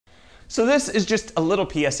So this is just a little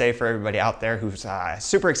PSA for everybody out there who's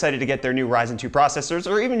super excited to get their new Ryzen 2 processors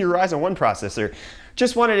or even your Ryzen 1 processor.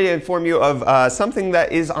 Just wanted to inform you of something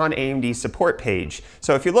that is on AMD's support page.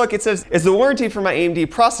 So if you look, it says, is the warranty for my AMD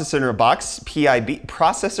processor in a box, PIB,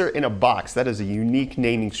 processor in a box, that is a unique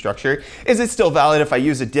naming structure. Is it still valid if I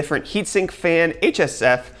use a different heatsink fan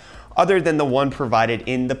HSF other than the one provided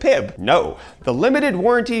in the PIB? No. The limited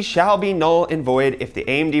warranty shall be null and void if the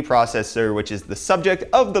AMD processor, which is the subject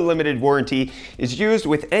of the limited warranty, is used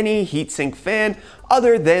with any heatsink fan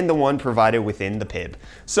other than the one provided within the PIB.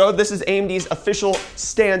 So this is AMD's official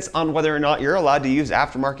stance on whether or not you're allowed to use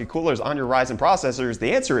aftermarket coolers on your Ryzen processors.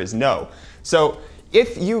 The answer is no. So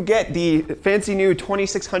if you get the fancy new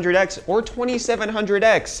 2600X or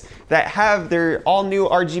 2700X that have their all new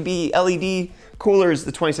RGB LED coolers,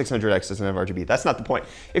 the 2600X doesn't have RGB, that's not the point.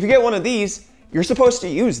 If you get one of these, you're supposed to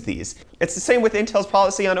use these. It's the same with Intel's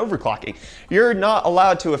policy on overclocking. You're not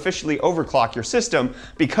allowed to officially overclock your system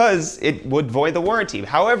because it would void the warranty.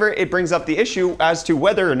 However, it brings up the issue as to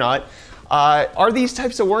whether or not are these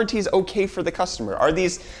types of warranties okay for the customer? Are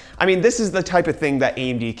these, I mean, this is the type of thing that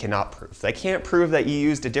AMD cannot prove. They can't prove that you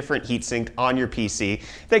used a different heatsink on your PC.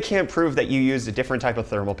 They can't prove that you used a different type of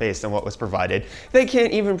thermal paste than what was provided. They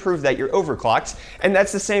can't even prove that you're overclocked. And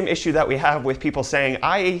that's the same issue that we have with people saying,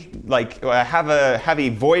 I have a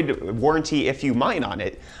void warranty if you mine on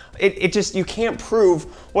it. It just, you can't prove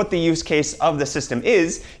what the use case of the system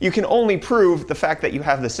is. You can only prove the fact that you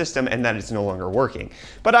have the system and that it's no longer working.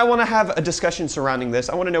 But I want to have a discussion surrounding this.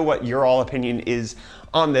 I want to know what your all opinion is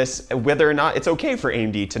on this, whether or not it's okay for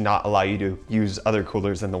AMD to not allow you to use other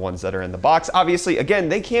coolers than the ones that are in the box. Obviously, again,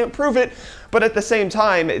 they can't prove it, but at the same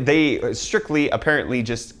time, they strictly, apparently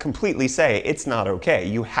just completely say it's not okay.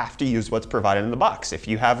 You have to use what's provided in the box. If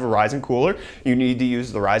you have a Ryzen cooler, you need to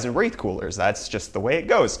use the Ryzen Wraith coolers. That's just the way it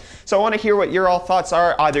goes. So I want to hear what your all thoughts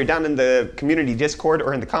are, either down in the community Discord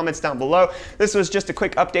or in the comments down below. This was just a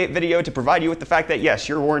quick update video to provide you with the fact that yes,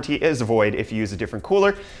 your warranty is void if you use a different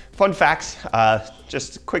cooler. Fun facts,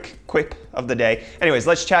 just a quick quip of the day. Anyways,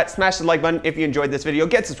 let's chat. Smash the like button if you enjoyed this video.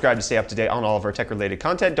 Get subscribed to stay up to date on all of our tech-related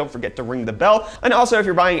content. Don't forget to ring the bell. And also, if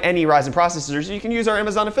you're buying any Ryzen processors, you can use our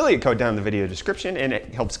Amazon affiliate code down in the video description, and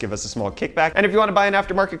it helps give us a small kickback. And if you want to buy an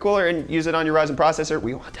aftermarket cooler and use it on your Ryzen processor,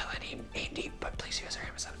 we won't tell any AMD, but please use our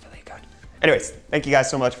Amazon affiliate code. Anyways, thank you guys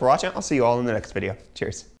so much for watching. I'll see you all in the next video.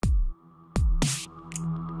 Cheers.